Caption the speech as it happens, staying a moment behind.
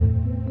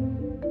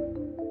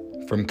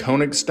From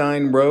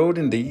Konigstein Road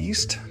in the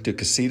east to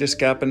Casitas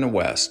Gap in the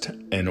west,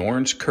 an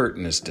orange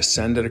curtain is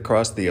descended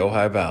across the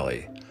Ojai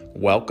Valley.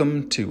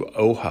 Welcome to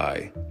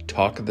Ojai,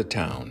 Talk of the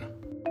Town.